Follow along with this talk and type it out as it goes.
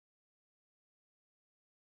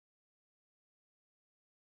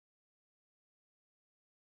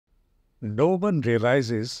No one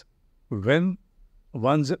realizes when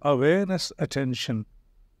one's awareness attention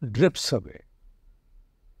drifts away.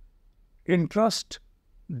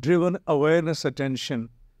 Interest-driven awareness attention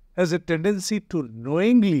has a tendency to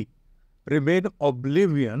knowingly remain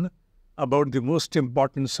oblivion about the most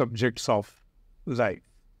important subjects of life.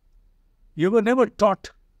 You were never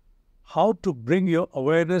taught how to bring your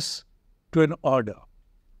awareness to an order.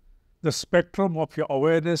 The spectrum of your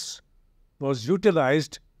awareness was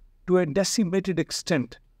utilized to a decimated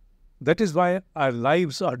extent. That is why our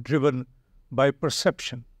lives are driven by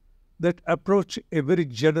perception that approach a very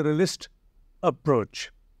generalist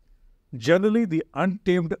approach. Generally, the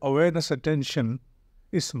untamed awareness attention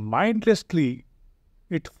is mindlessly,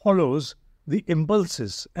 it follows the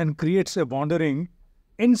impulses and creates a wandering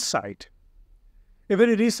insight. A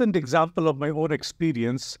very recent example of my own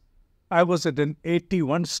experience, I was at an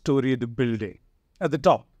 81-storied building at the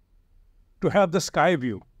top to have the sky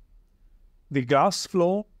view. The glass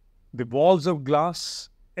floor, the walls of glass,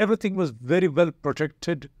 everything was very well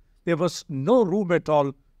protected. There was no room at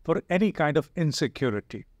all for any kind of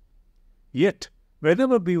insecurity. Yet,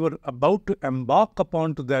 whenever we were about to embark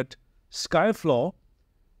upon to that sky floor,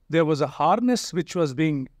 there was a harness which was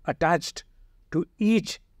being attached to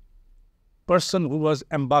each person who was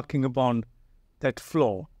embarking upon that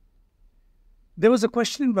floor. There was a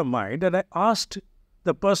question in my mind, and I asked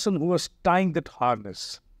the person who was tying that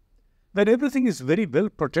harness, when everything is very well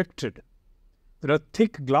protected, there are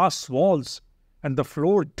thick glass walls, and the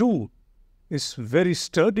floor too is very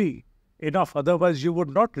sturdy enough, otherwise you would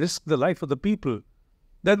not risk the life of the people,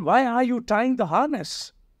 then why are you tying the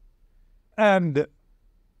harness? And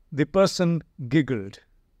the person giggled.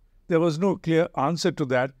 There was no clear answer to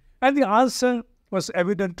that, and the answer was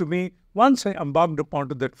evident to me once I embarked upon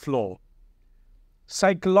that floor.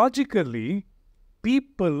 Psychologically,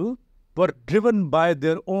 people were driven by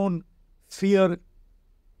their own fear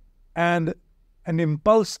and an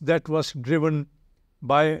impulse that was driven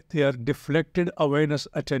by their deflected awareness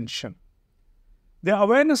attention. The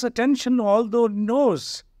awareness attention, although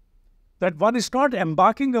knows that one is not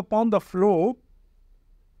embarking upon the flow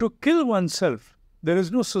to kill oneself, there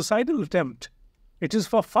is no suicidal attempt. It is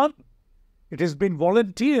for fun. It has been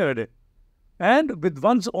volunteered. And with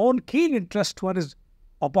one's own keen interest, one is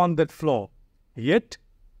upon that floor. Yet,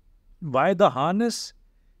 why the harness?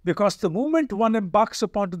 Because the moment one embarks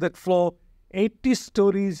upon that floor, 80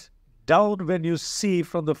 stories down when you see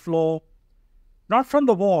from the floor, not from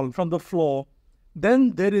the wall, from the floor,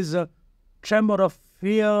 then there is a tremor of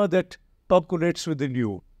fear that percolates within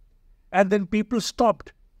you. And then people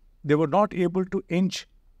stopped. They were not able to inch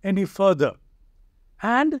any further.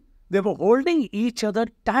 And they were holding each other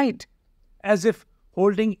tight, as if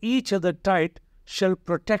holding each other tight shall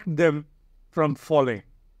protect them from falling.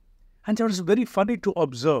 And that was very funny to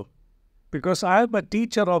observe, because I am a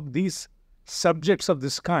teacher of these subjects of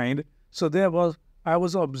this kind, so I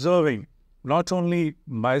was observing not only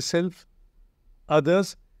myself,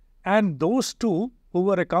 others, and those two who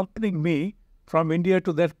were accompanying me from India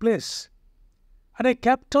to that place. And I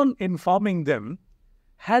kept on informing them,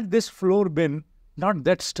 had this floor been not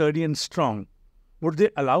that sturdy and strong, would they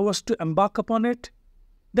allow us to embark upon it?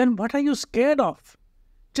 Then what are you scared of?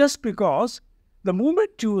 Just because the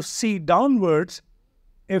moment you see downwards,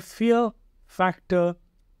 a fear factor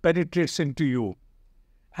penetrates into you.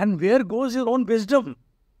 And where goes your own wisdom?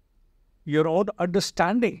 Your own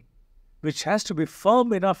understanding, which has to be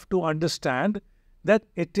firm enough to understand that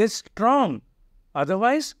it is strong.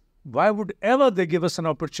 Otherwise, why would ever they give us an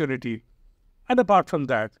opportunity? And apart from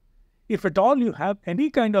that, if at all you have any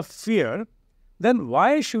kind of fear, then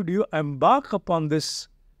why should you embark upon this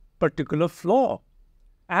particular floor?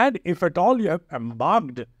 And if at all you have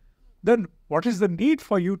embarked, then what is the need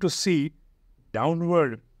for you to see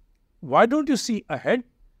downward? Why don't you see ahead?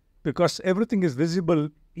 Because everything is visible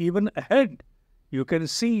even ahead. You can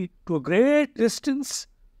see to a great distance.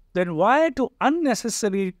 Then why to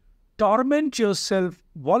unnecessarily torment yourself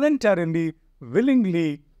voluntarily,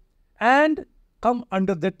 willingly, and come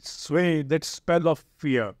under that sway, that spell of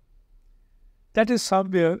fear? That is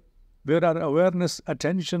somewhere where our awareness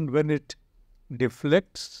attention, when it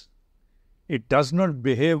deflects, it does not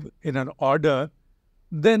behave in an order,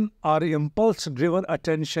 then our impulse-driven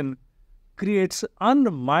attention creates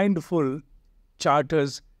unmindful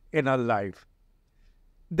charters in our life.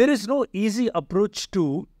 There is no easy approach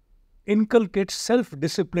to inculcate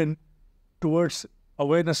self-discipline towards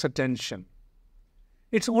awareness attention.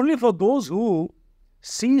 It's only for those who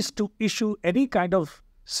cease to issue any kind of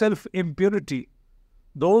self-impurity,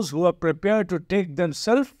 those who are prepared to take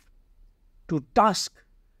themselves to task,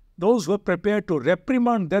 those who are prepared to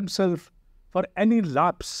reprimand themselves for any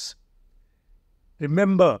lapse,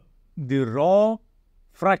 Remember, the raw,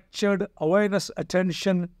 fractured awareness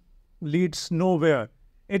attention leads nowhere.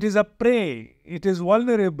 It is a prey. It is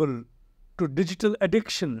vulnerable to digital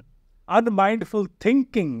addiction, unmindful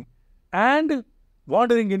thinking, and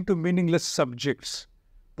wandering into meaningless subjects.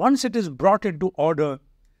 Once it is brought into order,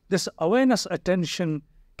 this awareness attention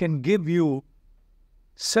can give you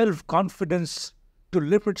self-confidence to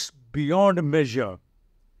limits beyond measure.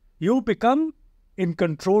 You become in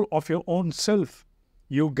control of your own self.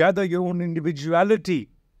 You gather your own individuality,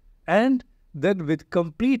 and then with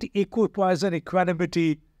complete equipoise and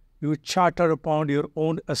equanimity, you charter upon your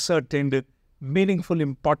own ascertained, meaningful,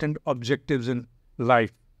 important objectives in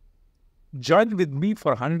life. Join with me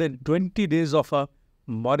for 120 days of a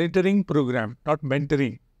monitoring program, not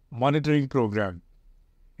mentoring, monitoring program,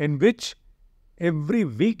 in which every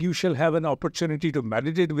week you shall have an opportunity to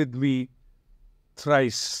meditate with me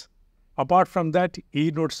thrice. Apart from that,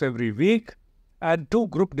 e-notes every week and 2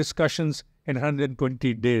 group discussions in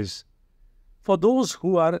 120 days. For those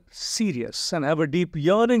who are serious and have a deep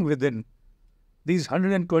yearning within, these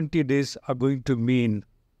 120 days are going to mean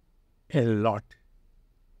a lot.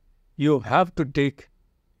 You have to take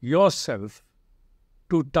yourself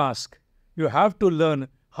to task. You have to learn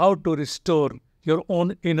how to restore your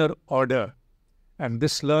own inner order. And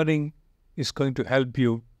this learning is going to help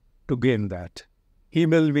you to gain that.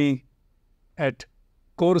 Email me at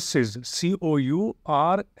courses, courses,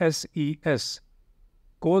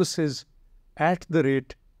 courses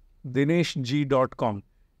 @dineshji.com,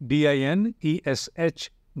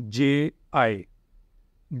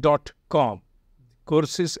 dineshji.com,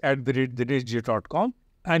 courses @dineshji.com,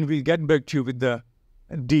 and we'll get back to you with the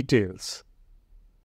details.